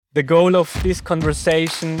The goal of this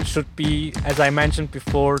conversation should be, as I mentioned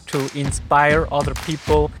before, to inspire other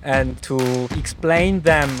people and to explain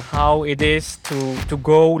them how it is to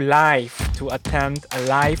go live, to attend a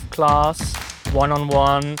live class one on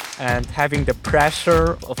one and having the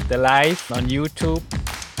pressure of the live on YouTube,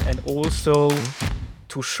 and also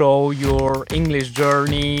to show your English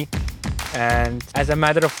journey. And as a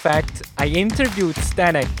matter of fact, I interviewed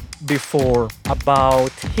Stanek before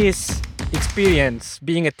about his experience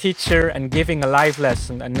being a teacher and giving a live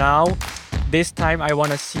lesson. And now, this time, I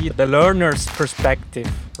want to see the learner's perspective,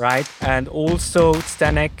 right? And also,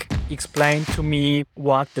 Stanek explained to me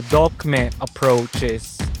what the dogme approach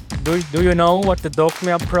is. Do you know what the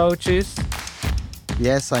dogme approach is?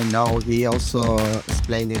 Yes, I know. He also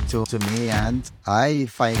explained it to me, and I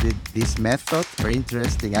find this method very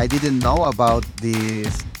interesting. I didn't know about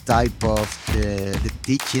this type of the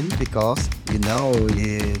teaching because,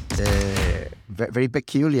 it's a very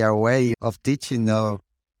peculiar way of teaching.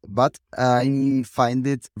 But I find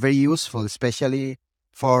it very useful, especially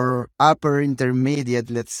for upper intermediate,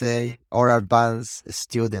 let's say, or advanced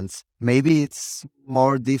students. Maybe it's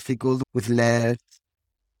more difficult with less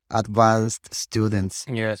advanced students.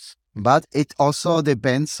 Yes. But it also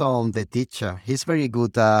depends on the teacher. He's very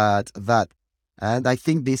good at that. And I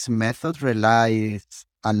think this method relies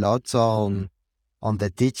a lot on the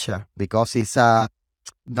teacher because it's a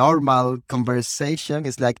normal conversation.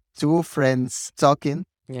 It's like two friends talking,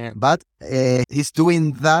 Yeah. but he's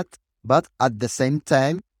doing that. But at the same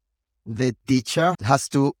time, the teacher has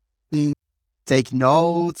to take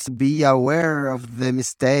notes, be aware of the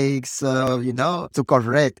mistakes, to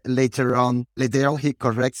correct later on. Later on, he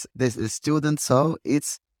corrects the student. So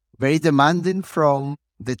it's very demanding from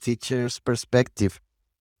the teacher's perspective.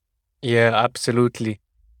 Yeah, absolutely.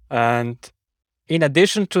 And in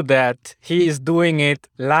addition to that, he is doing it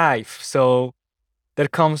live. So there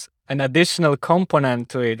comes an additional component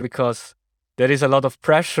to it because there is a lot of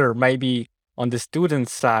pressure maybe on the student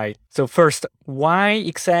side. So first, why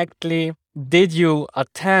exactly did you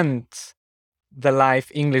attend the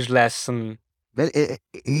live English lesson? Well,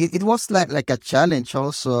 it was like a challenge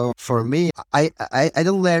also for me. I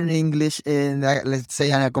don't learn English in, let's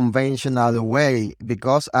say, in a conventional way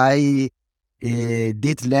because I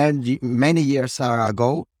did learn many years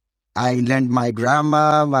ago. I learned my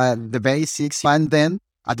grammar, the basics, and then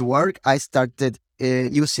at work I started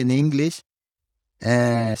using English.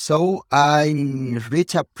 So I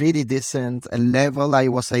reached a pretty decent level. I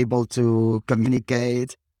was able to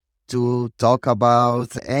communicate, to talk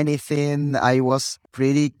about anything. I was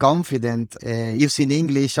pretty confident using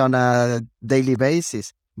English on a daily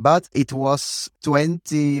basis. But it was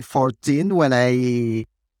 2014 when I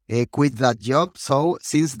quit that job. So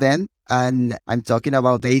since then, and I'm talking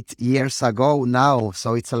about 8 years ago now,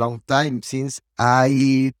 so it's a long time since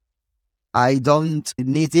I don't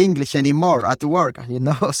need English anymore at work,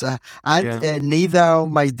 so, and Yeah. neither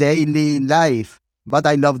on my daily life, but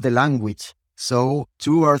I love the language. So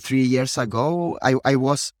 2 or 3 years ago, I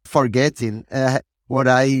was forgetting what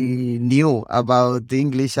I knew about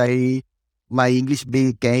English. My English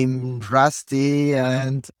became rusty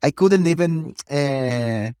and I couldn't even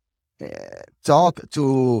talk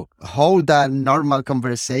to hold a normal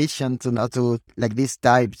conversation to not to like this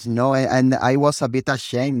type, and I was a bit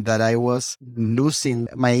ashamed that I was losing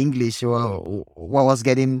my English or what was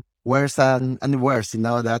getting worse and worse,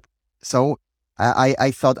 that. So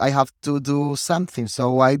I thought I have to do something.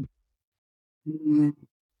 So I mm,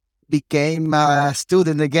 became a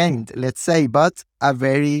student again, let's say, but a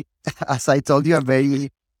very, as I told you, a very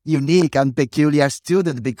unique and peculiar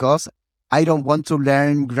student because I don't want to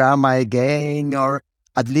learn grammar again, or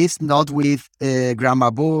at least not with grammar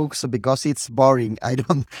books because it's boring. I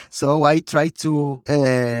don't. So I try to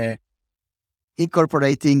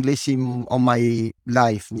incorporate English on my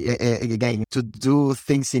life again to do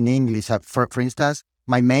things in English. For instance,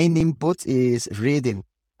 my main input is reading.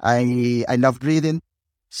 I love reading,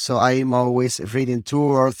 so I'm always reading 2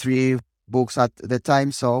 or 3 books at the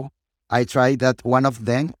time. So I try that one of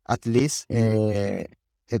them at least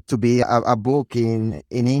to be a book in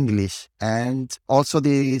English, and also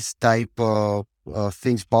this type of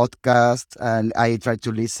things, podcast, and I try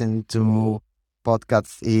to listen to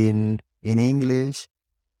podcasts in English.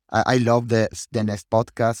 I love the next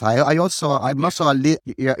podcast. I'm also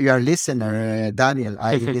you're a listener, Daniel.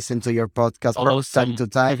 I listen to your podcast from time Awesome. to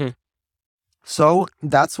time. So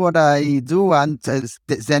that's what I do. And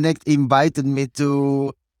Zenek invited me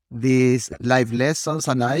to these live lessons,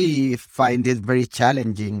 and I find it very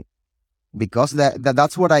challenging because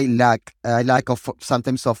that's what I lack. I lack of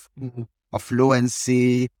sometimes of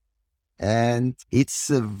fluency, and it's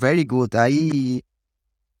very good.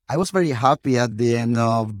 I was very happy at the end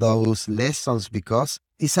of those lessons because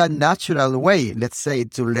it's a natural way, let's say,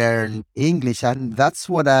 to learn English. And that's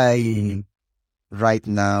what I right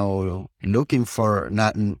now looking for,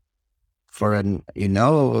 not for an,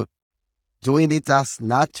 doing it as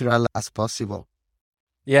natural as possible.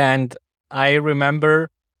 Yeah, and I remember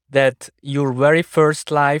that your very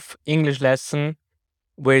first live English lesson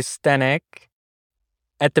with Stanek,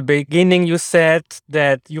 at the beginning you said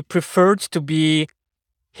that you preferred to be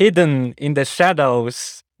hidden in the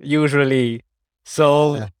shadows usually.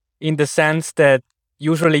 So in the sense that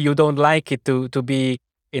usually you don't like it to be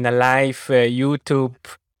in a live YouTube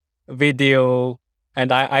video.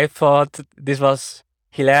 And I thought this was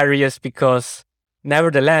hilarious because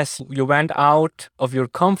nevertheless you went out of your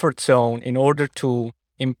comfort zone in order to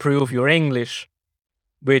improve your English,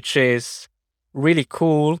 which is really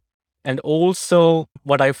cool. And also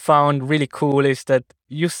what I found really cool is that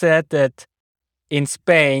you said that in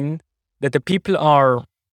Spain that the people are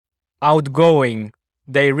outgoing.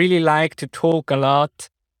 They really like to talk a lot,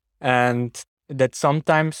 and that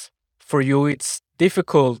sometimes for you it's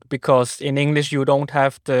difficult because in English you don't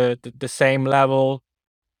have the same level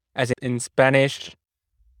as in Spanish.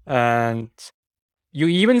 And you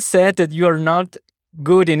even said that you are not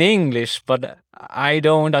good in English, but I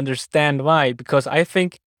don't understand why, because I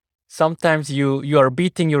think sometimes you are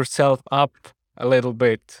beating yourself up a little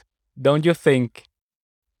bit. Don't you think?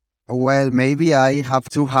 Well, maybe I have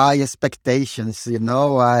too high expectations,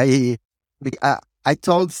 I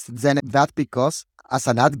told Zen that because as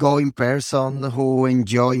an outgoing person who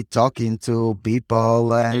enjoy talking to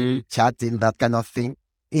people and chatting, that kind of thing,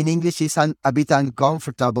 in English is a bit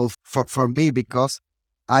uncomfortable for me because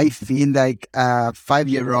I feel like a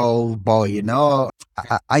 5-year-old boy,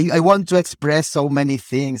 I want to express so many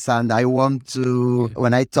things and I want to,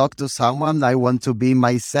 when I talk to someone, I want to be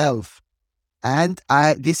myself. And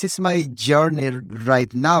this is my journey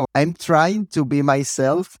right now. I'm trying to be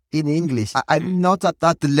myself in English. I'm not at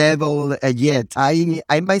that level yet.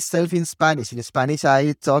 I'm myself in Spanish. In Spanish,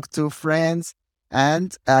 I talk to friends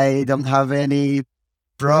and I don't have any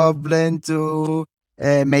problem to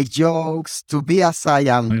make jokes, to be as I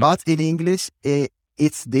am. But in English,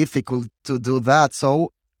 it's difficult to do that.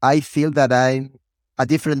 So I feel that I'm a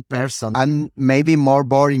different person. I'm maybe more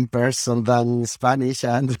boring person than Spanish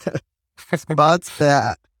and but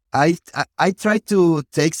I try to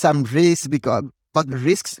take some risks but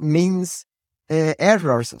risks means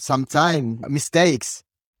errors, sometimes mistakes.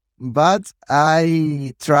 But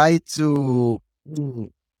I try mm,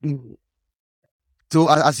 mm,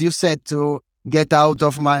 as you said, to get out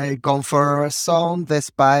of my comfort zone,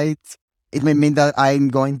 despite it may mean that I'm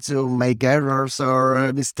going to make errors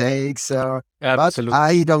or mistakes. But Absolutely.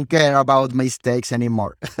 I don't care about mistakes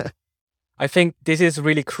anymore. I think this is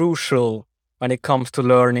really crucial when it comes to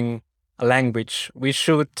learning a language. We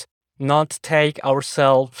should not take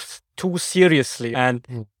ourselves too seriously.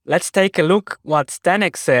 And let's take a look what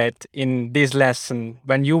Stanek said in this lesson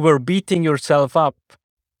when you were beating yourself up.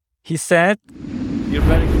 He said, "You're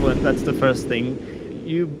very fluent, that's the first thing.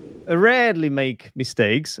 You rarely make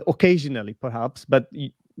mistakes, occasionally perhaps, but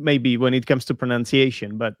maybe when it comes to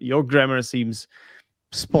pronunciation, but your grammar seems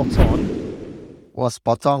spot on." Was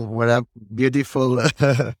spot on. What a beautiful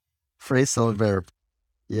phrasal verb.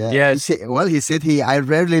 Yeah. yes, He said I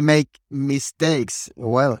rarely make mistakes.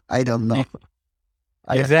 Well, I don't know.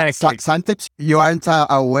 exactly. Sometimes you aren't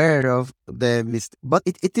aware of the mistake, but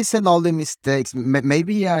it isn't all the mistakes.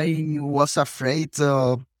 Maybe I was afraid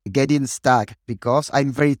of getting stuck because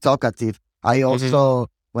I'm very talkative. I also,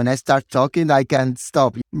 when I start talking, I can't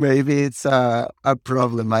stop. Maybe it's a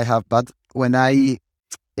problem I have, but when I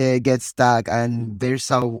get stuck and there's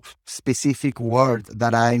a specific word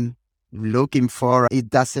that I'm looking for, it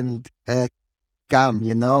doesn't come,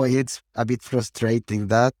 it's a bit frustrating.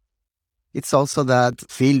 That it's also that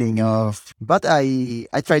feeling of, but I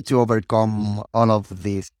try to overcome all of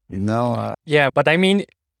this, Yeah, but I mean,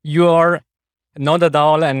 you are not at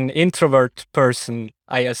all an introvert person,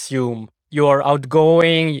 I assume. You are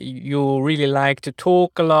outgoing, you really like to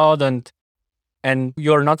talk a lot, and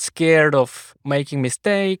you're not scared of making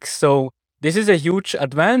mistakes. So this is a huge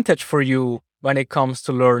advantage for you when it comes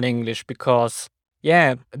to learn English because,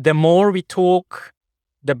 yeah, the more we talk,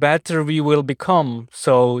 the better we will become.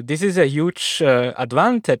 So this is a huge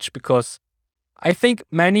advantage because I think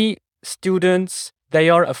many students, they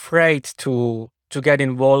are afraid to get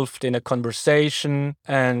involved in a conversation,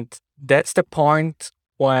 and that's the point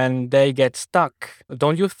when they get stuck.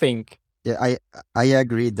 Don't you think? Yeah, I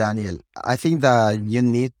agree, Daniel. I think that you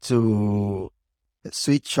need to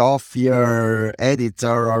switch off your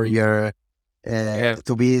editor or your Yeah.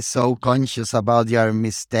 to be so conscious about your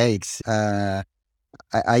mistakes. I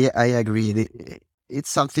agree. It's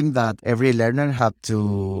something that every learner have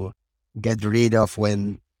to get rid of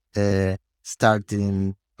when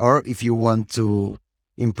starting, or if you want to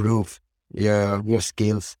improve your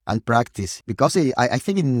skills and practice. Because I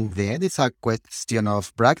think in the end it's a question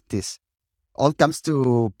of practice. All comes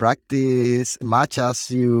to practice much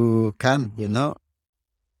as you can, you know?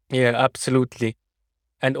 Yeah, absolutely.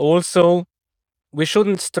 And also, we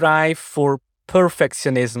shouldn't strive for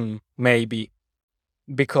perfectionism, maybe,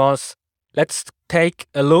 because let's take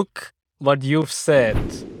a look what you've said.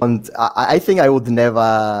 And I think I would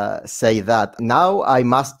never say that. Now I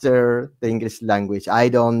master the English language. I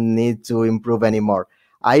don't need to improve anymore.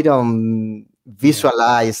 I don't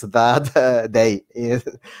visualize that day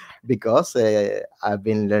because I've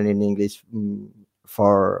been learning English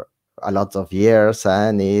for a lot of years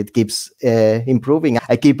and it keeps improving.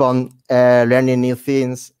 I keep on learning new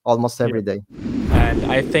things almost every day. And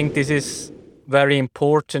I think this is very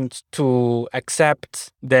important to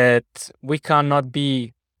accept that we cannot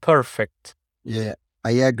be perfect. Yeah,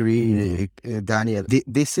 I agree, Daniel.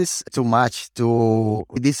 This is too much to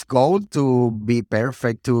this goal to be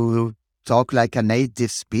perfect, to talk like a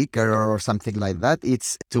native speaker or something like that.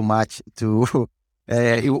 It's too much to.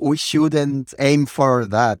 We shouldn't aim for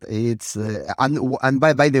that. It's and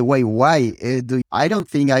by the way, why do I don't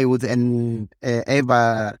think I would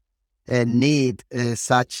ever need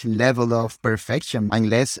such level of perfection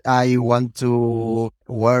unless I want to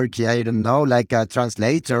work, I don't know, like a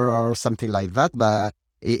translator or something like that. But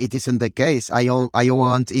it isn't the case. I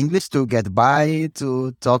want English to get by,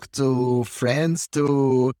 to talk to friends,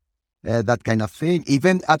 to that kind of thing.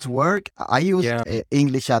 Even at work, I used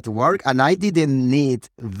English at work, and I didn't need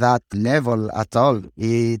that level at all.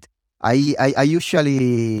 I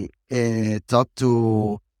usually talk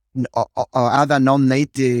to other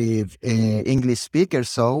non-native English speakers.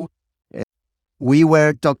 So we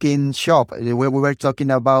were talking shop. We were talking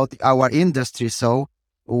about our industry. So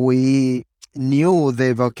we knew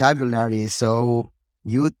the vocabulary. So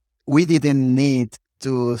we didn't need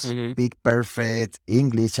to speak perfect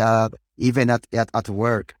English even at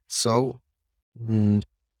work. So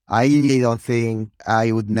I don't think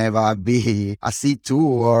I would never be a C2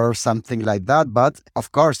 or something like that. But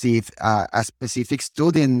of course, if a specific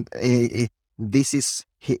student, this is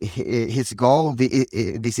his goal,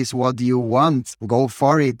 this is what you want, go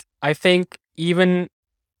for it. I think even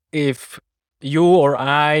if you or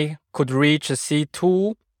I could reach a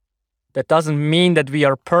C2, that doesn't mean that we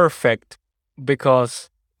are perfect, because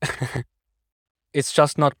it's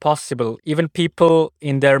just not possible. Even people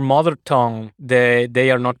in their mother tongue,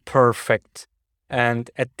 they are not perfect.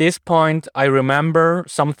 And at this point, I remember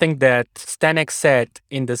something that Stanek said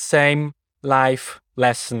in the same life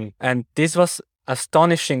lesson. And this was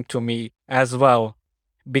astonishing to me as well,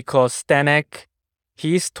 because Stanek,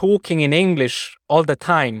 he's talking in English all the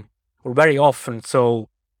time, or very often. So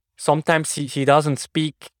sometimes he doesn't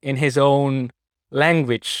speak in his own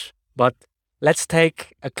language. But let's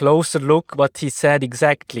take a closer look what he said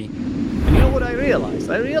exactly. And you know what I realized?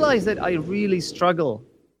 I realized that I really struggle.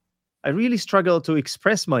 I really struggle to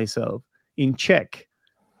express myself in Czech.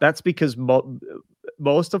 That's because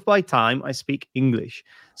most of my time I speak English.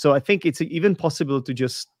 So I think it's even possible to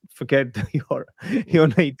just forget your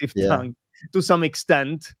native tongue to some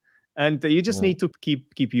extent, and you just need to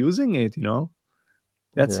keep using it. You know,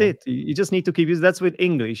 that's it. You just need to keep using. That's with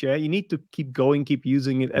English. Yeah, you need to keep going, keep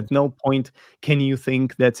using it. At no point can you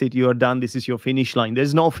think that's it. You are done. This is your finish line.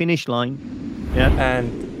 There's no finish line. Yeah, and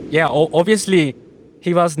obviously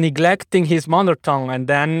he was neglecting his mother tongue, and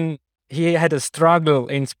then he had a struggle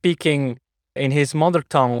in speaking in his mother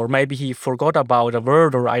tongue, or maybe he forgot about a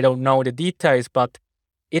word, or I don't know the details, but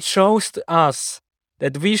it shows to us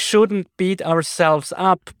that we shouldn't beat ourselves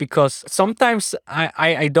up, because sometimes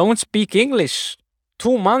I don't speak English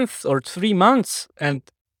 2 months or 3 months, and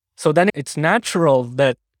so then it's natural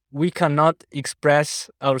that we cannot express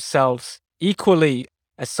ourselves equally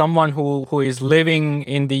as someone who is living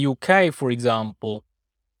in the UK, for example.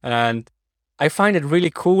 And I find it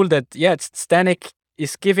really cool that, Stanek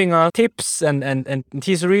is giving us tips, and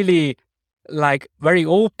he's really like very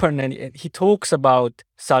open, and he talks about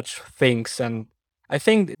such things. And I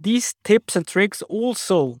think these tips and tricks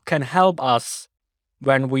also can help us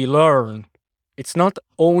when we learn. It's not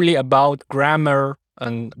only about grammar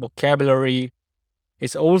and vocabulary,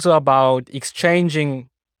 it's also about exchanging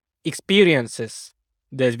experiences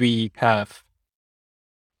that we have.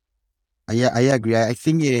 I agree. I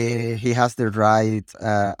think he has the right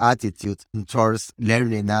attitude towards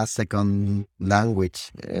learning a second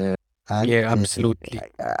language. And Yeah, absolutely.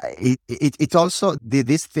 it also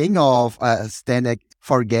this thing of Stenek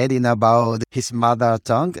forgetting about his mother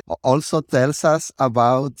tongue also tells us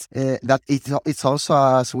about that it's also,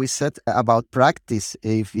 as we said, about practice.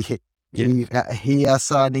 If Yes. he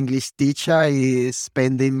as an English teacher is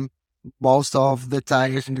spending most of the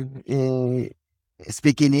time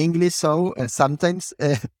speaking English, so sometimes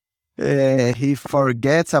he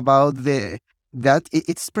forgets about that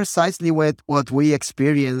it's precisely what we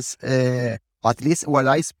experience. At least what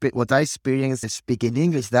I experience speaking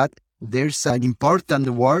English, that there's an important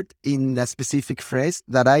word in a specific phrase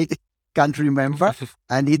that I can't remember,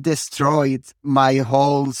 and it destroyed my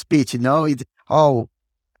whole speech.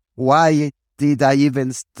 Why did I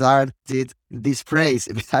even start this phrase?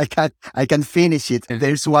 I can finish it.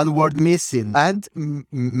 There's one word missing, and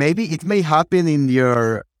maybe it may happen in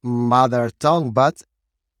your mother tongue, but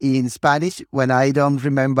in Spanish, when I don't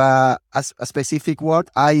remember a specific word,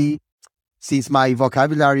 since my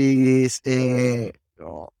vocabulary is,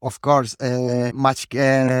 of course, much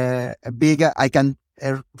bigger, I can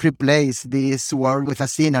replace this word with a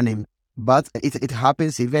synonym. But it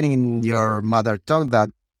happens even in your mother tongue that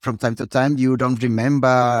from time to time you don't remember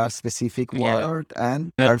a specific word,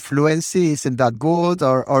 and your fluency isn't that good,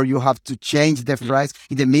 or you have to change the phrase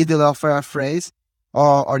in the middle of a phrase,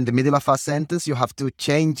 or in the middle of a sentence. You have to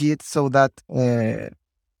change it so that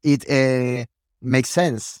it makes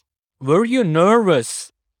sense. Were you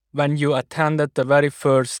nervous when you attended the very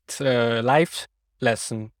first live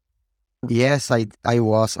lesson? Yes, I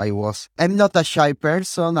was. I'm not a shy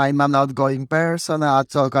person. I'm an outgoing person, a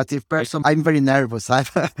talkative person. I'm very nervous.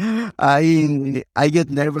 I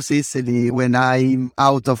get nervous easily when I'm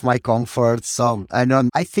out of my comfort zone.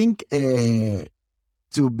 And I think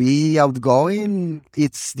to be outgoing,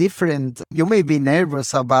 it's different. You may be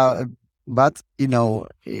nervous about, but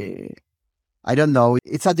I don't know.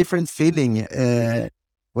 It's a different feeling.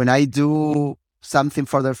 When I do something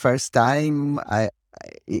for the first time,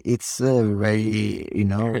 it's very,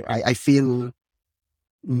 I feel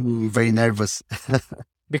very nervous.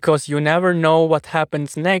 Because you never know what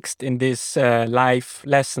happens next in these live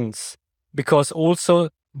lessons. Because also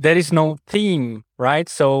there is no theme, right?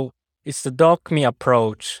 So it's the dog me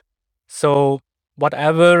approach. So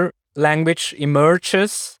whatever language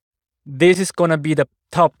emerges, this is gonna be the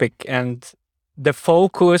topic, and the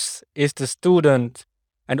focus is the student.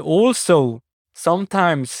 And also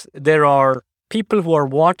sometimes there are people who are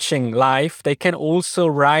watching live, they can also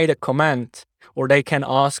write a comment or they can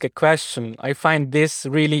ask a question. I find this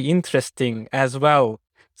really interesting as well.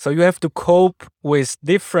 So you have to cope with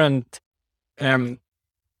different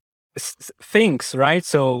things, right?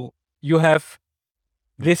 So you have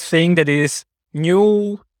this thing that is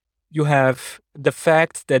new, you have the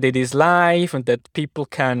fact that it is live and that people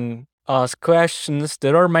can ask questions.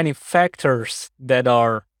 There are many factors that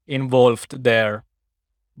are involved there.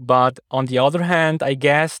 But on the other hand, I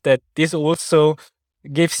guess that this also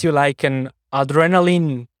gives you like an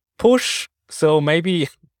adrenaline push. So maybe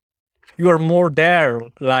you are more there,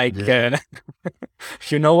 like,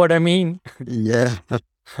 you know what I mean? Yeah.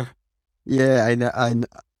 Yeah,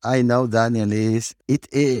 I know, Daniel.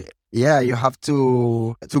 Yeah, you have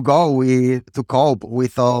to cope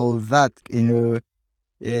with all that.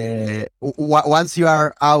 Once you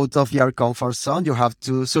are out of your comfort zone, you have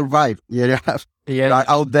to survive. You are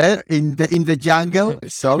out there in the jungle,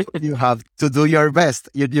 so you have to do your best.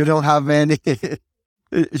 You don't have any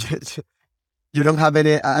you don't have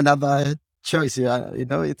any another choice.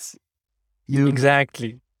 It's you.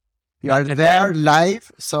 Exactly. You are there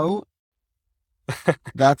live, so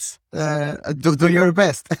that's do your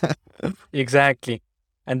best. Exactly.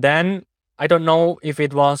 And then I don't know if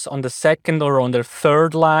it was on the second or on the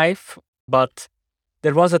third live, but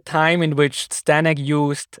there was a time in which Stanek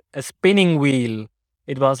used a spinning wheel.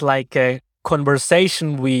 It was like a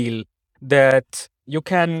conversation wheel that you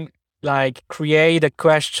can like create a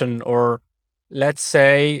question, or let's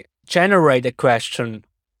say generate a question.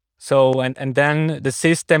 So and then the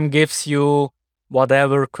system gives you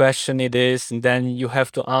whatever question it is, and then you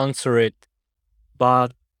have to answer it.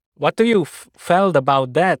 But what do you felt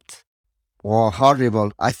about that? Oh,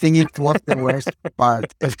 horrible. I think it was the worst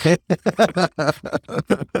part.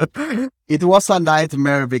 It was a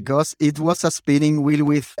nightmare because it was a spinning wheel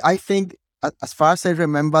with, I think, as far as I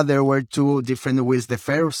remember, there were two different wheels. The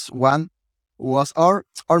first one was, or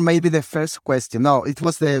maybe the first question. No, it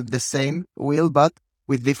was the same wheel, but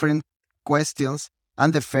with different questions.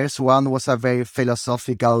 And the first one was a very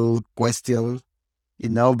philosophical question,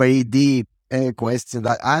 very deep question.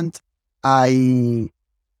 And I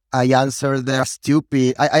answered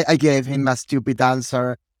I gave him a stupid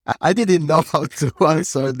answer I didn't know how to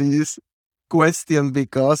answer this question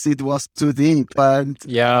because it was too deep, and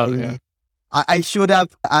Yeah. I should have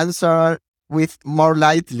answered with more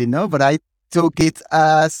lightly, no? But I took it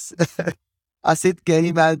as as it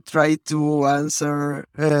came and tried to answer.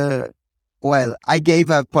 Well, I gave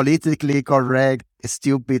a politically correct,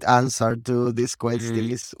 stupid answer to this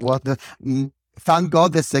question. Is what thank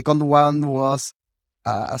God the second one was,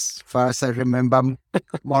 as far as I remember,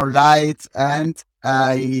 more light, and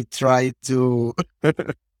I tried to,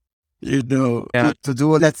 Yeah. to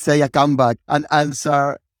do, let's say, a comeback and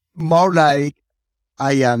answer more like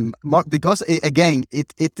I am, more, because again,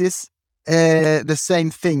 it is the same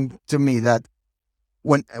thing to me that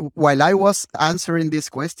when while I was answering this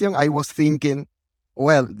question, I was thinking,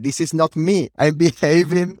 well, this is not me. I'm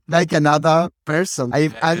behaving like another person.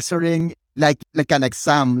 I'm answering like an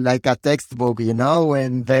exam, like a textbook.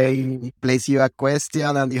 When they place you a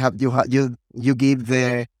question and you give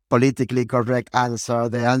the politically correct answer,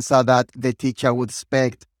 the answer that the teacher would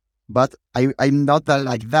expect. But I'm not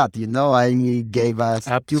like that. I gave a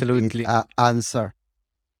stupid Absolutely. answer.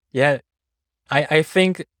 Yeah. I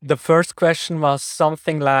think the first question was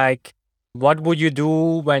something like, what would you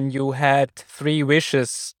do when you had 3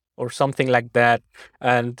 wishes or something like that?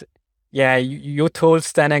 And yeah, you told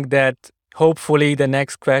Stanek that hopefully the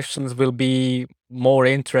next questions will be more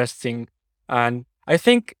interesting. And I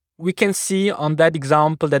think we can see on that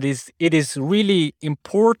example that it is really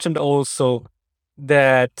important also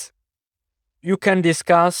that you can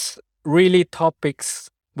discuss really topics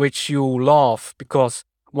which you love, because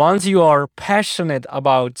once you are passionate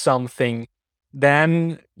about something,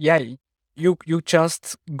 then yeah, you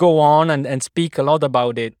just go on and speak a lot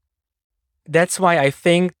about it. That's why I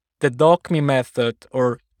think the dogme method,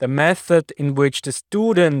 or the method in which the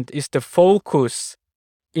student is the focus,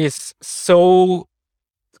 is so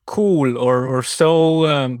cool or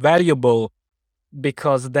so valuable,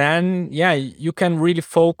 because then yeah, you can really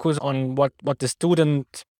focus on what the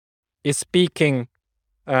student is speaking.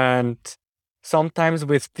 And sometimes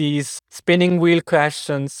with these spinning wheel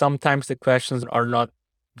questions, sometimes the questions are not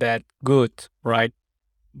that good, right?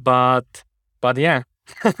 But yeah.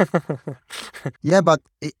 Yeah, but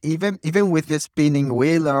even with the spinning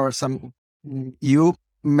wheel or some, you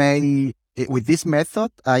may, with this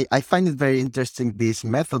method, I find it very interesting, this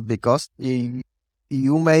method, because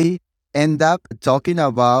you may end up talking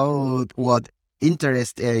about what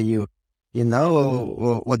interests you,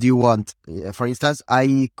 what you want. For instance,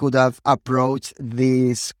 I could have approached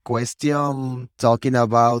this question talking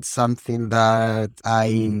about something that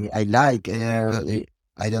I like.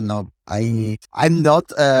 I don't know. I'm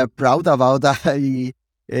not proud about I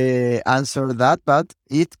answer that, but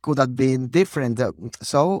it could have been different.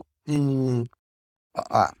 So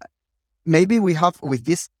uh, maybe we have, with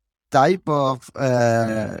this type of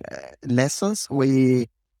lessons,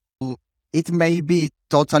 it may be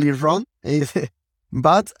totally wrong,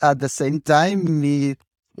 but at the same time,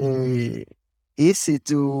 easy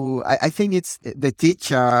to. I think it's the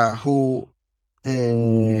teacher who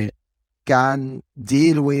can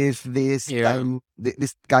deal with Yeah.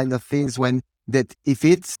 this kind of things, when that if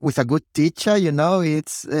it's with a good teacher,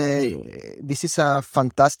 it's this is a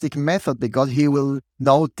fantastic method, because he will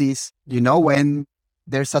notice, when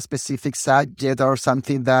there's a specific subject or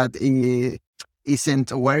something that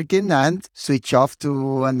isn't working, and switch off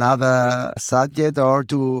to another subject, or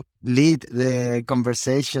to lead the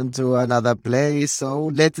conversation to another place.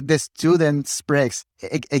 So let the students express.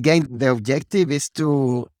 Again, the objective is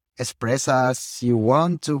to express as you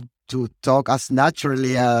want, to talk as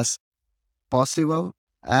naturally as possible.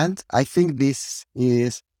 And I think this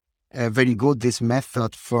is very good, this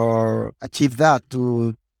method, for achieve that,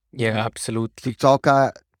 to Yeah, absolutely. talk.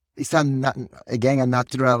 It's again a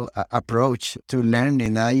natural approach to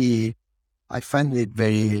learning. I find it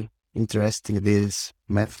very interesting, this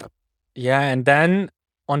method. Yeah, and then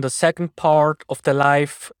on the second part of the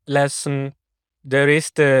life lesson, there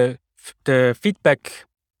is the feedback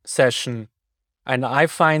session. And I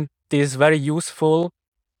find this very useful,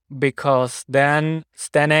 because then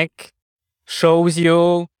Stanek shows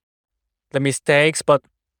you the mistakes, but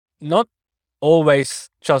not always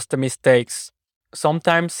just the mistakes.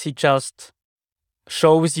 Sometimes he just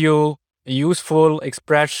shows you useful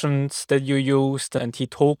expressions that you used and he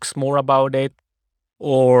talks more about it.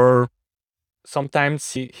 Or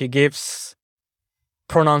sometimes he gives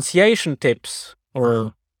pronunciation tips.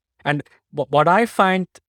 And what I find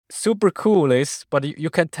super cool is, but you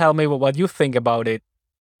can tell me what you think about it,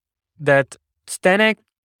 that Stanek,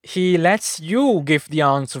 he lets you give the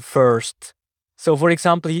answer first. So for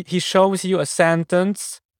example, he shows you a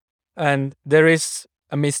sentence and there is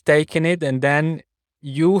a mistake in it, and then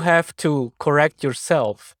you have to correct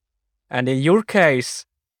yourself. And in your case,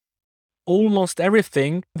 almost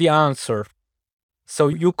everything, the answer. So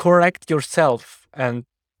you correct yourself. And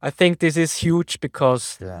I think this is huge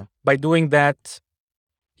because Yeah. by doing that,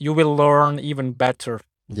 you will learn even better.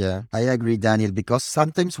 Yeah, I agree, Daniel, because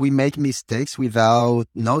sometimes we make mistakes without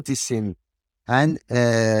noticing. And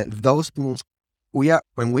those we are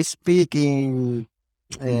when we speak in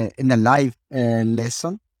a live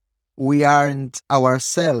lesson, we aren't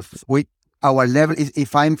ourselves. We our level is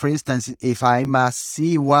if I'm, for instance, if I'm a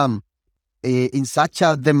C1 in such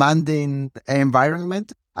a demanding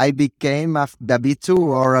environment, I became a B2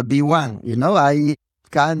 or a B1. You know, I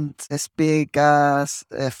can't speak as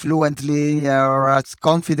fluently or as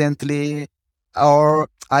confidently, or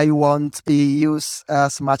I won't use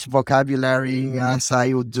as much vocabulary as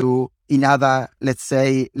I would do in other, let's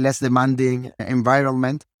say, less demanding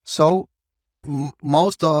environment. So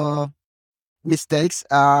most of mistakes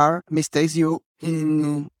are mistakes you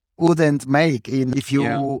wouldn't make if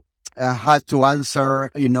you had to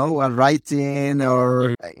answer, a writing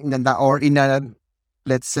or in a,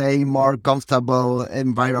 let's say, more comfortable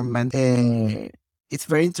environment. It's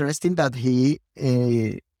very interesting that he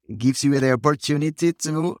gives you the opportunity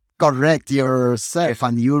to correct yourself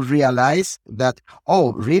and you realize that,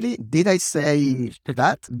 oh, really? Did I say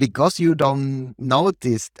that? Because you don't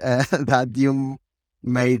notice that you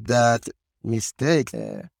made that mistake.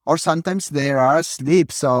 Or sometimes there are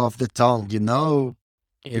slips of the tongue,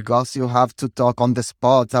 because you have to talk on the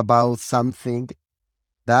spot about something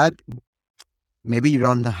that maybe you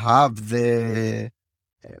don't have the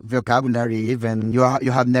vocabulary, even you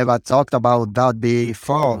have never talked about that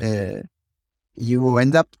before. You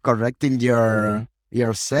end up correcting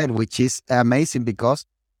yourself, which is amazing because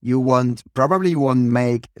you probably won't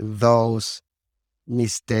make those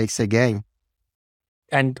mistakes again.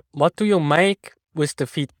 And what do you make with the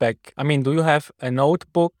feedback? I mean, do you have a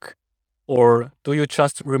notebook or do you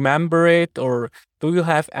just remember it, or do you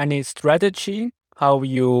have any strategy how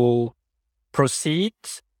you proceed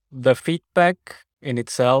the feedback in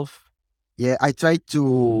itself? Yeah, I try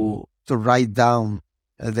to write down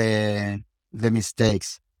the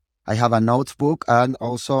mistakes. I have a notebook, and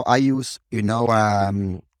also I use,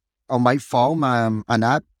 on my phone, an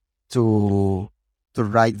app to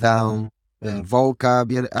write down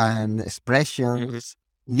vocabulary and expressions,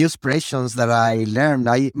 new expressions that I learned.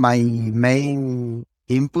 My main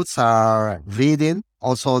inputs are reading,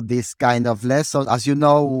 also this kind of lessons. As you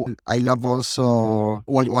know, I love also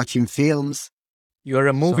watching films. You're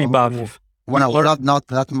a movie buff. Well, not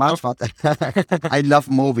that much, but I love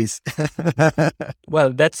movies.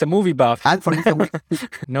 Well, that's a movie buff. And for instance,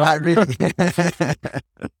 No. really.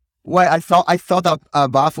 Well, I thought a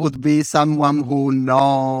buff would be someone who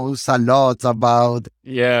knows a lot about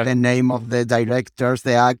Yeah. the name of the directors,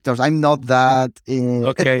 the actors. I'm not that.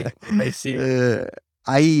 Okay, I see.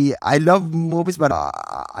 I love movies, but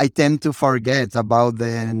I tend to forget about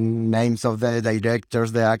the names of the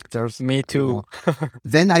directors, the actors. Me too.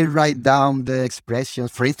 Then I write down the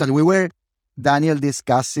expressions. For instance, we were, Daniel,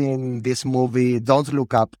 discussing this movie, Don't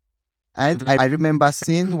Look Up. And I remember a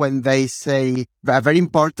scene when they say, a very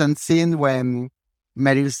important scene when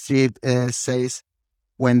Meryl Streep says,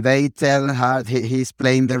 when they tell her he's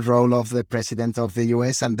playing the role of the president of the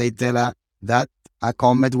US, and they tell her that a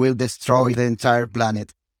comet will destroy the entire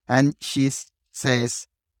planet. And she says,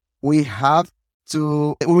 we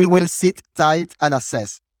will sit tight and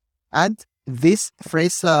assess. And this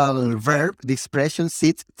phrasal verb, the expression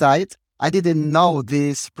sit tight, I didn't know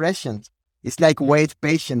this expression. It's like wait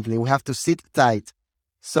patiently. We have to sit tight.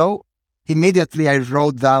 So immediately I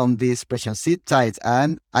wrote down this expression, sit tight,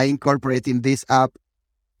 and I incorporate in this app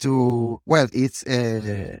it's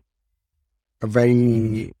a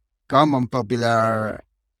very common, popular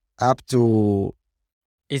app to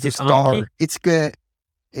Is it store. Anki?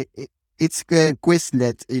 It's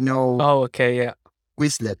Quizlet, Oh, okay, yeah.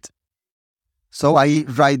 Quizlet. So I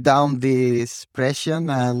write down the expression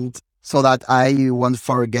and so that I won't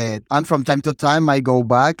forget. And from time to time, I go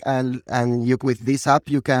back and with this app,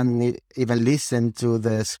 you can even listen to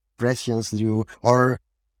the expressions you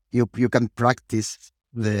can practice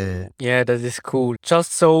the. Yeah, that is cool.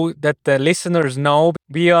 Just so that the listeners know,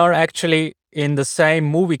 we are actually in the same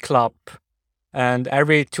movie club. And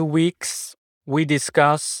every 2 weeks, we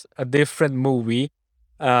discuss a different movie.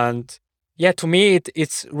 And yeah, to me,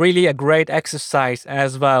 it's really a great exercise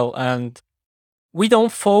as well. And we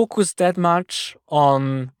don't focus that much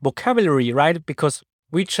on vocabulary, right? Because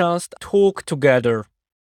we just talk together.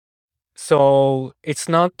 So it's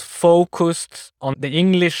not focused on the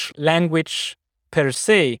English language per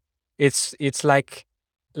se. It's like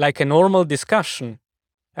a normal discussion.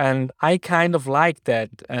 And I kind of like that.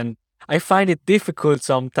 And I find it difficult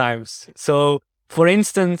sometimes. So, for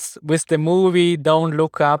instance, with the movie Don't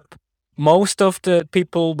Look Up, most of the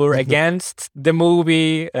people were against the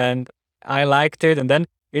movie and I liked it. And then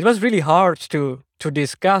it was really hard to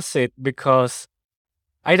discuss it because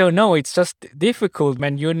I don't know, it's just difficult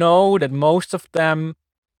when you know that most of them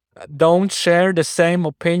don't share the same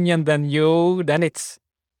opinion than you, then it's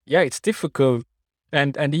difficult.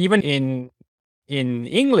 And even in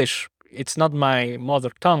English, it's not my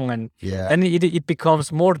mother tongue, and Yeah. then it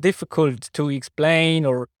becomes more difficult to explain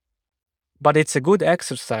but it's a good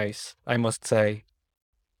exercise, I must say.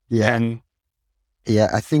 Yeah. And Yeah,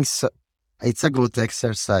 I think so. It's a good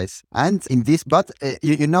exercise. And in this, but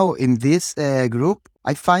you know, in this group,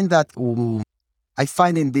 I find that I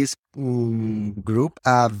find in this group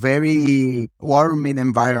a very warming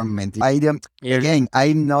environment. I don't, yeah, again,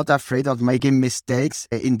 I'm not afraid of making mistakes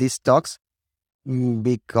in these talks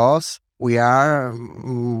because we are,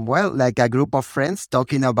 well, like a group of friends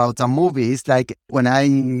talking about a movie. It's like when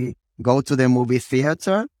I go to the movie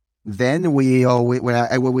theater, then we always, when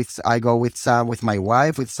I go with my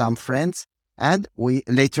wife, with some friends, and we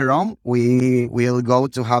later on we will go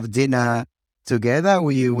to have dinner together.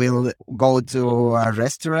 We will go to a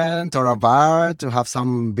restaurant or a bar to have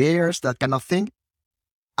some beers, that kind of thing,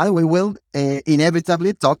 and we will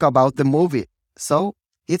inevitably talk about the movie. So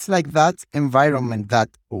it's like that environment that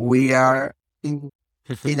we are in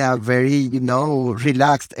a very,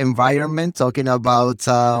 relaxed environment talking about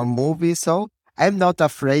movies. So I'm not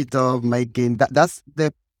afraid of making that. That's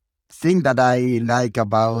the thing that I like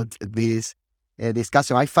about this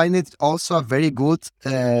discussion. I find it also a very good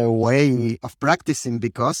way of practicing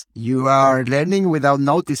because you are learning without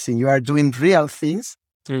noticing. You are doing real things,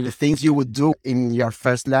 the things you would do in your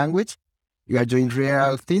first language. You are doing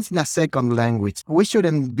real things in a second language. We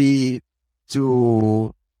shouldn't be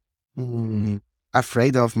too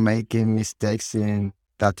afraid of making mistakes in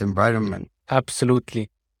that environment. absolutely.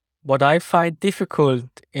 What I find difficult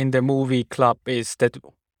in the movie club is that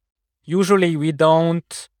usually we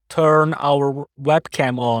don't turn our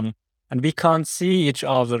webcam on and we can't see each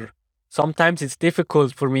other. Sometimes it's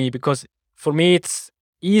difficult for me because for me it's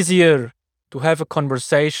easier to have a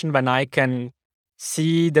conversation when I can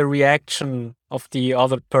see the reaction of the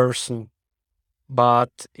other person.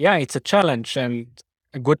 But yeah, it's a challenge and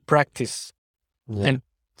a good practice. Yeah. And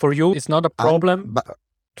for you, it's not a problem But,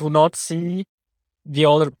 to not see the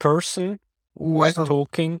other person well,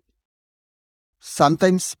 talking.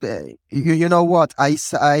 sometimes, you know what?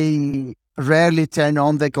 I rarely turn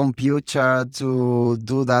on the computer to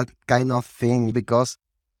do that kind of thing because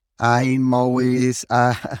I'm always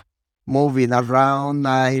moving around.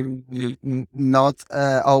 I'm not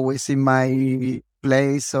always in my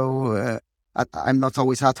place, so I'm not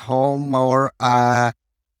always at home, or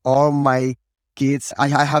all my kids. I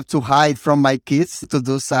have to hide from my kids to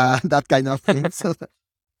do that kind of thing.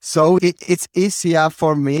 So it's easier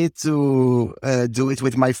for me to do it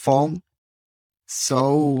with my phone.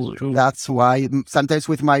 So True. that's why sometimes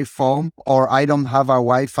with my phone, or I don't have a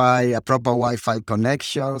proper Wi-Fi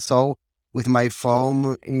connection. So with my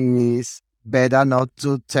phone, is better not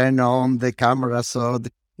to turn on the camera. So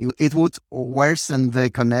it would worsen the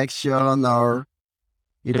connection, or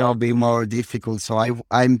be more difficult. So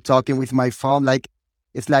I'm talking with my phone like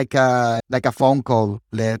it's like a phone call,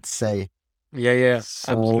 let's say. Yeah,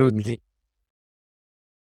 So absolutely.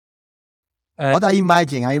 what I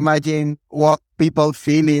imagine what people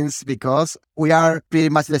feelings, because we are pretty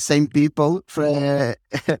much the same people. There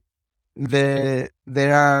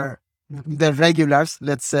are the regulars,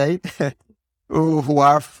 let's say, who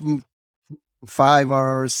are five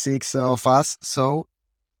or six of us. So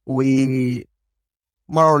we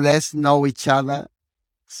more or less know each other.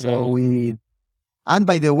 So and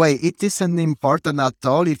by the way, it isn't important at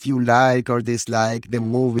all if you like or dislike the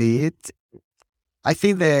movie. I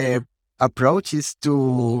think the approach is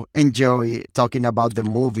to enjoy talking about the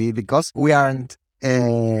movie because we aren't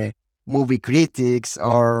movie critics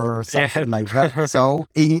or something like that. So,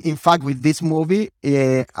 in fact, with this movie,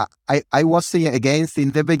 I was against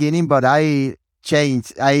in the beginning, but I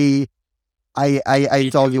changed. I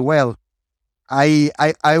told you, well, I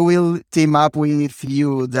will team up with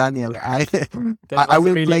you, Daniel. I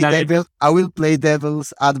will really play nice. I will play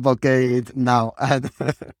devil's advocate now.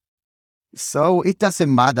 So it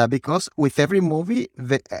doesn't matter because with every movie,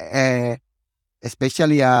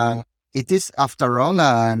 especially it is after all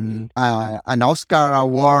an Oscar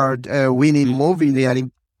award winning movie. They are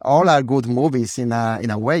all are good movies in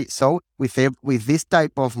a way. So with this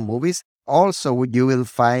type of movies, also you will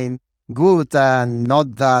find good and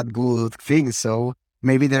not that good things. So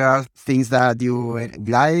maybe there are things that you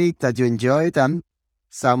like, that you enjoyed, and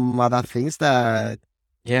some other things that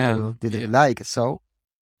you didn't like. So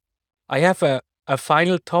I have a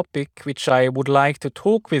final topic which I would like to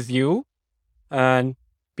talk with you. And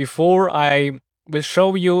before I will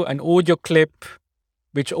show you an audio clip,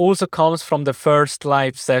 which also comes from the first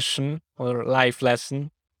live session or live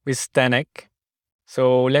lesson with Stanek.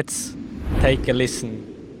 So let's take a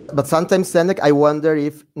listen. But sometimes, Senek, I wonder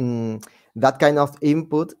if that kind of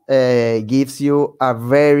input gives you a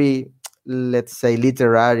very, let's say,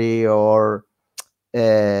 literary or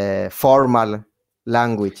formal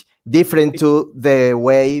language, different to the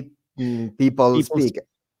way people speak.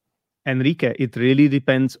 Enrique, it really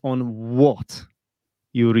depends on what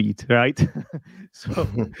you read, right?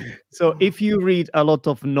 so if you read a lot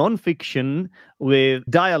of non-fiction with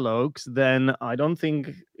dialogues, then I don't think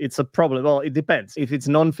it's a problem. Well, it depends. If it's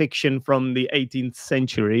non-fiction from the 18th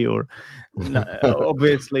century, or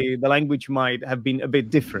obviously the language might have been a bit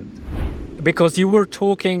different. Because you were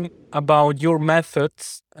talking about your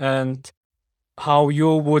methods and how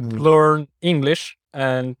you would learn English,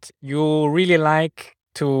 and you really like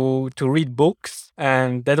to read books,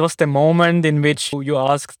 and that was the moment in which you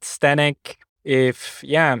asked Stanek if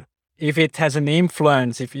it has an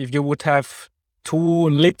influence, if you would have too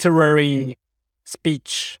literary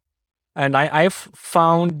speech. And I've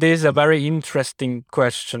found this a very interesting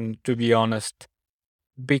question, to be honest,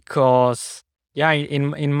 because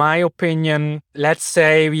in my opinion, let's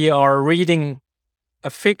say we are reading a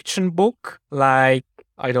fiction book, like,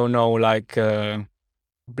 I don't know, like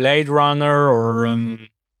Blade Runner or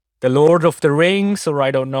The Lord of the Rings, or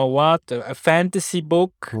I don't know what, a fantasy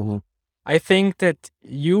book. I think that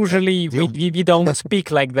usually we don't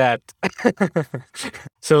speak like that.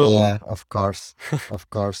 So yeah, of course.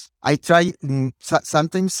 I try,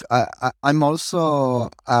 sometimes I'm also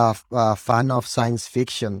a fan of science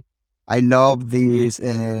fiction. I love these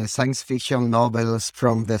science fiction novels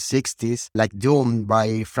from the 60s, like Dune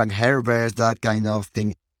by Frank Herbert, that kind of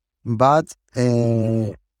thing. But,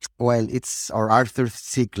 well, or Arthur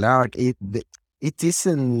C. Clarke, it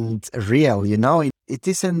isn't real, it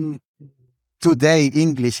isn't today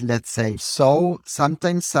English, let's say. So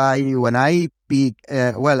sometimes when I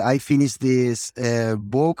finish this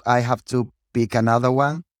book, I have to pick another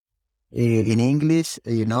one in English.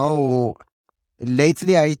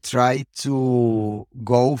 Lately I try to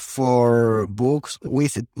go for books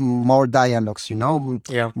with more dialogues,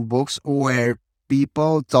 books where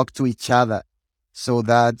people talk to each other, so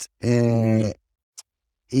that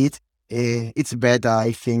it's better,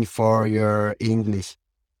 I think, for your English.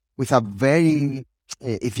 With a very,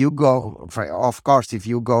 if you go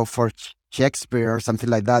for Shakespeare or something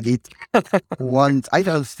like that, I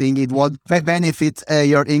don't think it would benefit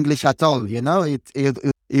your English at all.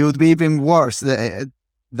 It would be even worse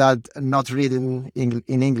that not reading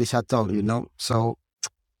in English at all. So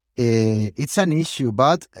it's an issue.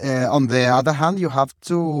 But on the other hand, you have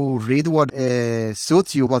to read what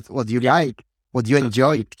suits you, what you like, what you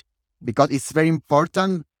enjoy, because it's very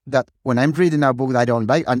important that when I'm reading a book that I don't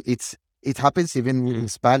like, and it happens even in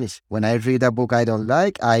Spanish. When I read a book I don't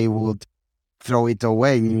like, I would throw it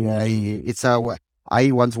away.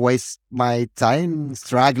 I won't waste my time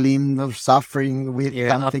struggling or suffering with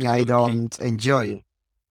something I don't enjoy.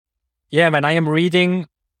 Yeah, when I am reading,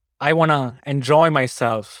 I want to enjoy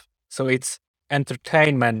myself. So it's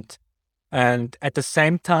entertainment. And at the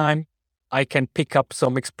same time, I can pick up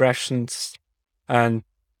some expressions. And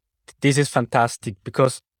this is fantastic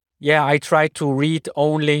because, I try to read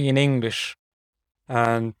only in English.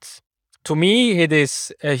 And to me, it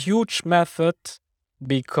is a huge method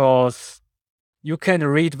because you can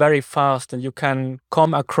read very fast and you can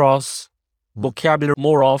come across vocabulary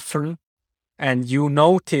more often. And you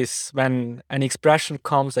notice when an expression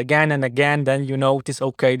comes again and again, then you notice,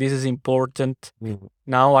 okay, this is important.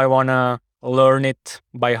 Now I want to learn it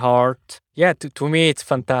by heart. Yeah, to me, it's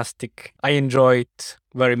fantastic. I enjoy it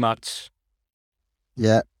very much.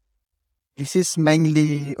 Yeah. This is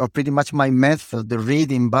mainly or pretty much my method, the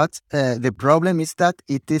reading, but the problem is that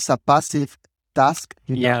it is a passive task.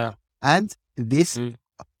 And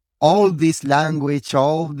all this language,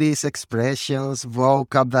 all these expressions,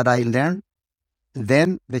 vocab that I learn,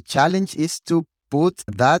 then the challenge is to put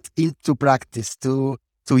that into practice, to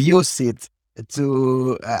use it,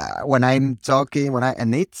 when I'm talking,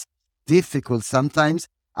 and it's difficult. Sometimes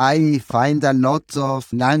I find a lot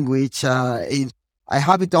of language I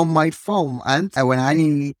have it on my phone, and when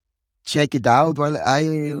I check it out,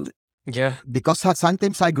 because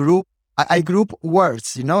sometimes I group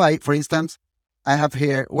words. For instance, I have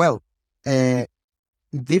here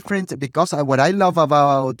different because what I love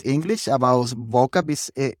about English, about vocab,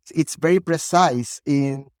 is it's very precise.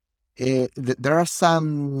 There are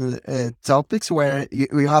some topics where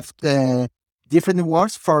you have different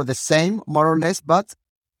words for the same, more or less, but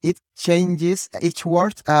it changes. Each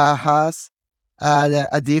word has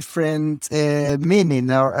a different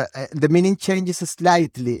meaning, or the meaning changes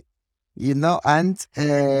slightly, and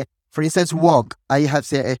for instance, walk. I have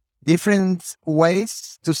different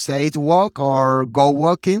ways to say it, walk or go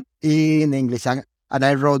walking in English, and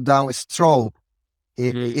I wrote down stroll.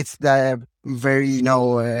 It's the very,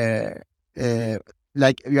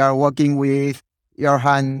 like you are walking with your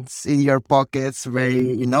hands in your pockets,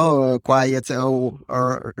 very, quiet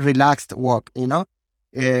or relaxed walk,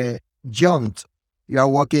 jaunt, you are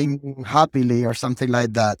walking happily or something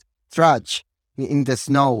like that. Trudge in the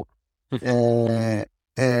snow. uh,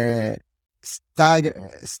 uh,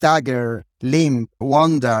 Stagger, limp,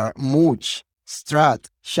 wander, mooch, strut,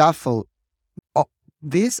 shuffle. Oh,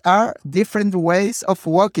 these are different ways of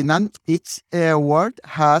walking, and each word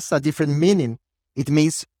has a different meaning. It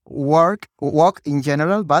means walk in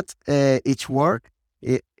general, but each uh,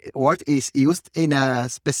 word is used in a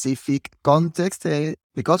specific context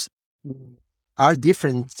because are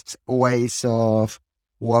different ways of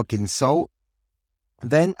walking. So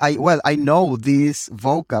then I know this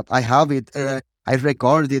vocab. I have it. I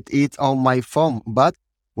recorded it on my phone, but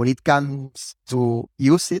when it comes to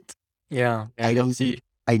use it, Yeah, I don't see.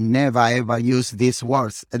 I never ever use these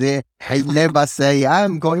words. I never say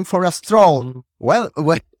I'm going for a stroll. Well,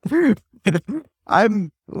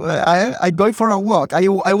 I'm going for a walk. I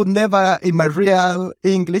would never, in my real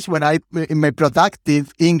English, in my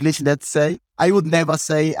productive English, let's say, I would never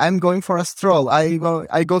say I'm going for a stroll. I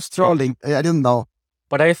go strolling. I don't know.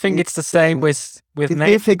 But I think it's the same with It's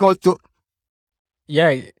difficult to.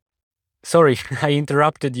 Yeah, sorry, I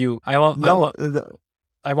interrupted you. No,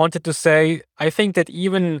 I wanted to say, I think that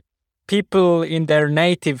even people in their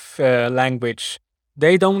native language,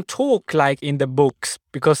 they don't talk like in the books,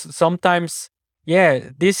 because sometimes,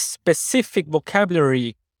 this specific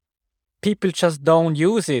vocabulary, people just don't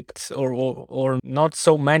use it, or not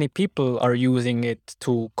so many people are using it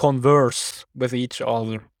to converse with each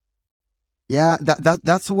other. yeah,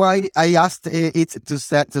 that's why I asked it to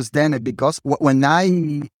Zdene, because when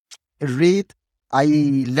I read, I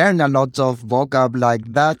learn a lot of vocab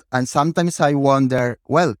like that, and sometimes I wonder,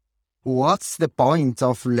 well, what's the point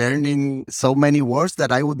of learning so many words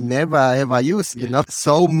that I would never ever use?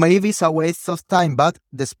 So maybe it's a waste of time. But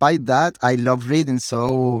despite that, I love reading,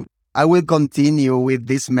 so I will continue with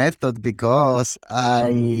this method because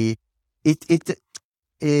it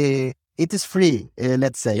is free.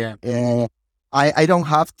 Let's say. Yeah. I don't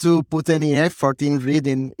have to put any effort in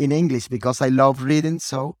reading in English because I love reading.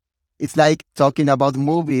 So it's like talking about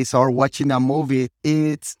movies or watching a movie.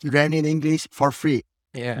 It's learning English for free.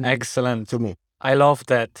 Yeah, excellent. To me. I love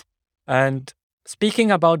that. And speaking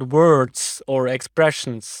about words or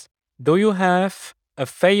expressions, do you have a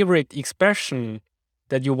favorite expression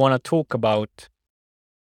that you want to talk about?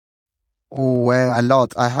 Well, a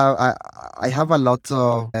lot. I have a lot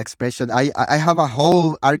of expression. I have a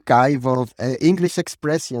whole archive of English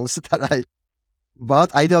expressions but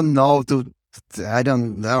I don't know I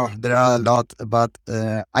don't know. There are a lot, but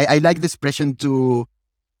I like the expression to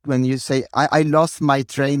when you say I lost my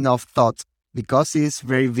train of thought, because it's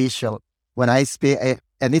very visual. When I speak,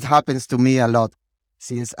 and it happens to me a lot,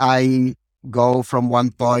 since I go from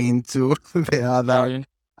one point to the other.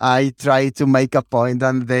 I try to make a point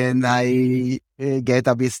and then I get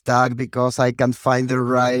a bit stuck because I can't find the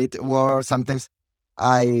right word. Sometimes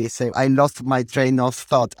I say I lost my train of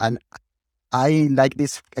thought, and I like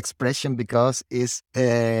this expression because it's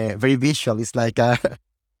very visual. It's like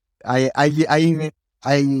I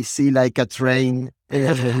see like a train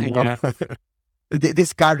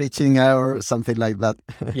discouraging or something like that.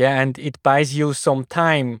 Yeah, and it buys you some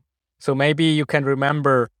time, so maybe you can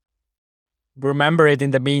remember it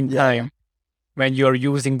in the meantime when you're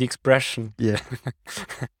using the expression. Yeah.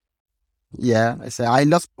 Yeah, I say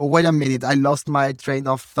wait a minute, I lost my train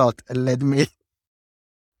of thought. Let me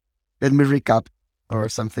recap or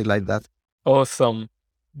something like that. Awesome.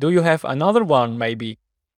 Do you have another one, maybe?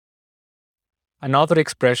 Another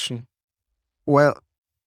expression? Well,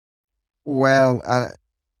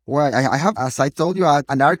 I have, as I told you,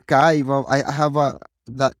 an archive of, I have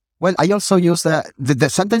that. Well, I also use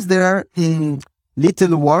sometimes there are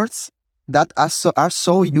little words that are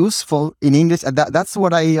so useful in English. And that's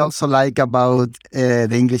what I also like about the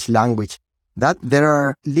English language. That there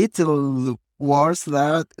are little words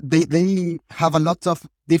that they have a lot of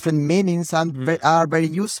different meanings and are very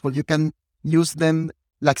useful. You can use them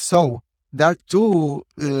like so. there are two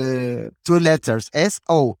letters,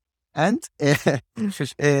 S-O. And it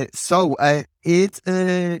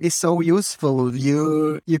is so useful.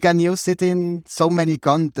 You can use it in so many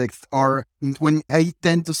contexts. Or when I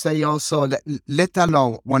tend to say also, let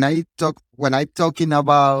alone when I'm talking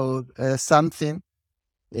about something,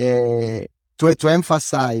 to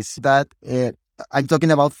emphasize that I'm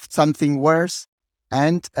talking about something worse,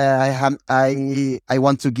 and I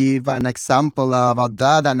want to give an example about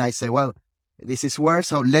that, and I say, well, this is worse,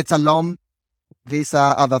 so let alone this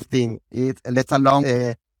other thing. Let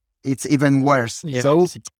alone it's even worse. Yeah. So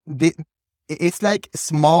it's like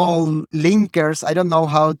small linkers. I don't know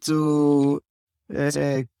how to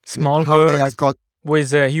Small how they are words called.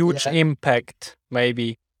 with a huge Yeah. impact,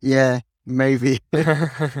 maybe. Yeah, maybe.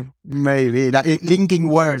 Maybe like, linking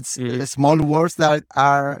words, small words that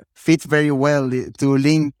are fit very well to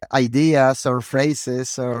link ideas or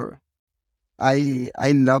phrases. Or I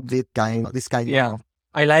love this kind Yeah. of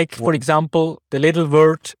I like, for example, the little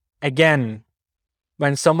word again.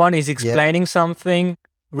 When someone is explaining something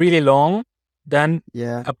really long, then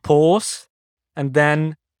yeah a pause, and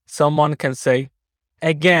then someone can say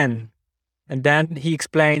again, and then he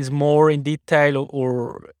explains more in detail,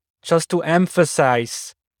 or just to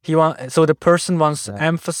emphasize. So the person wants to Yeah.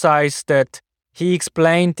 emphasize that he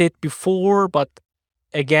explained it before, but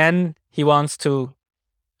again he wants to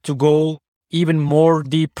go even more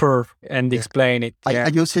deeper and Yeah. explain it. I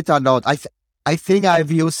use it a lot. I think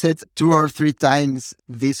I've used it 2 or 3 times,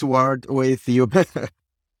 this word with you.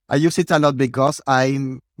 I use it a lot because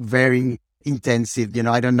I'm very intensive.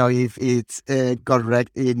 I don't know if it's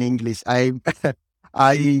correct in English. I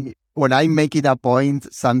when I'm making a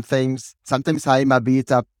point, sometimes I'm a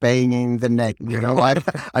bit a pain in the neck.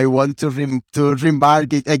 I want to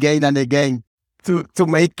remark it again and again to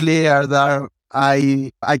make clear that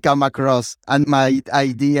I come across and my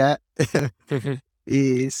idea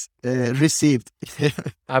is received.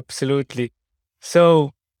 Absolutely.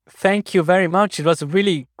 So, thank you very much. It was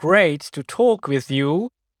really great to talk with you.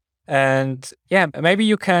 And yeah, maybe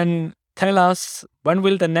you can tell us, when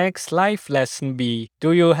will the next live lesson be?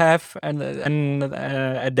 Do you have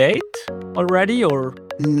a date already, or?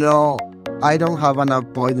 No, I don't have an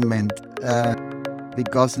appointment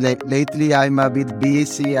because lately I'm a bit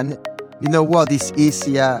busy, and you know what is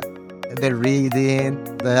easier? The reading,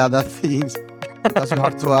 the other things. Just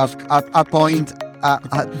have to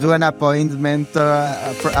do an appointment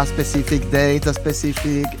for a specific date, a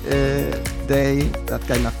specific day, that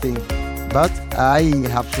kind of thing. But I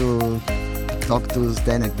have to talk to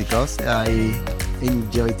Zdenek because I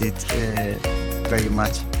enjoyed it very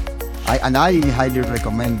much. I highly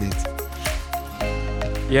recommend it.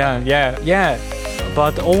 Yeah.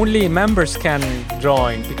 But only members can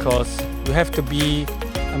join, because you have to be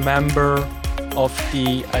a member of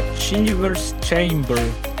the Achievers Chamber,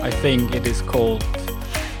 I think it is called.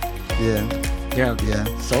 Yeah.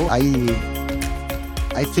 So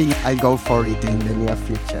I think I'll go for it in the near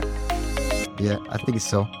future. Yeah, I think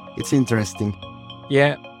so. It's interesting.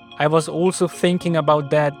 Yeah, I was also thinking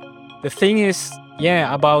about that. The thing is,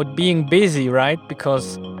 about being busy, right?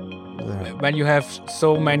 Because when you have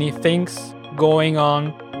so many things going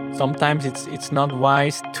on, sometimes it's not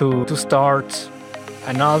wise to start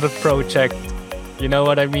another project. You know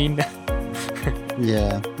what I mean?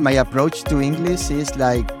 Yeah. My approach to English is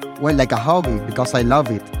like a hobby, because I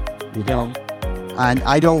love it. And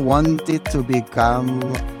I don't want it to become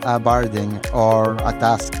a burden or a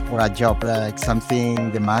task or a job, like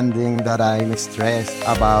something demanding that I'm stressed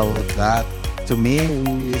about. That to me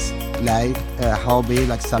is like a hobby,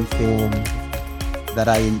 like something that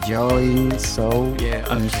I enjoy. So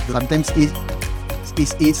sometimes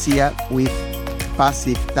it's easier with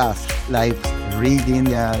passive tasks like reading.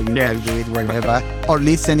 You can do it whenever, or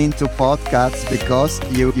listening to podcasts, because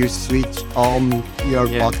you switch on your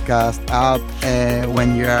podcast app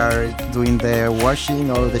when you are doing the washing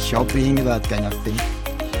or the shopping, that kind of thing.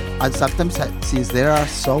 And sometimes, since there are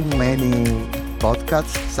so many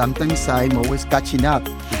podcasts, sometimes I'm always catching up,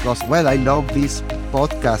 because I love this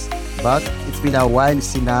podcast, but it's been a while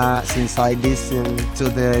since I listened to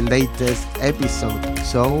the latest episode.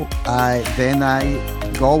 So I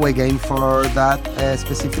go again for that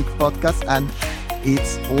specific podcast, and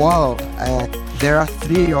it's there are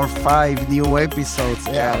 3 or 5 new episodes.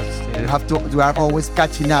 You are always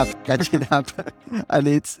catching up, and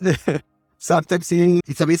it's sometimes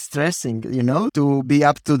it's a bit stressing, to be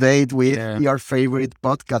up to date with your favorite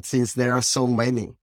podcast, since there are so many.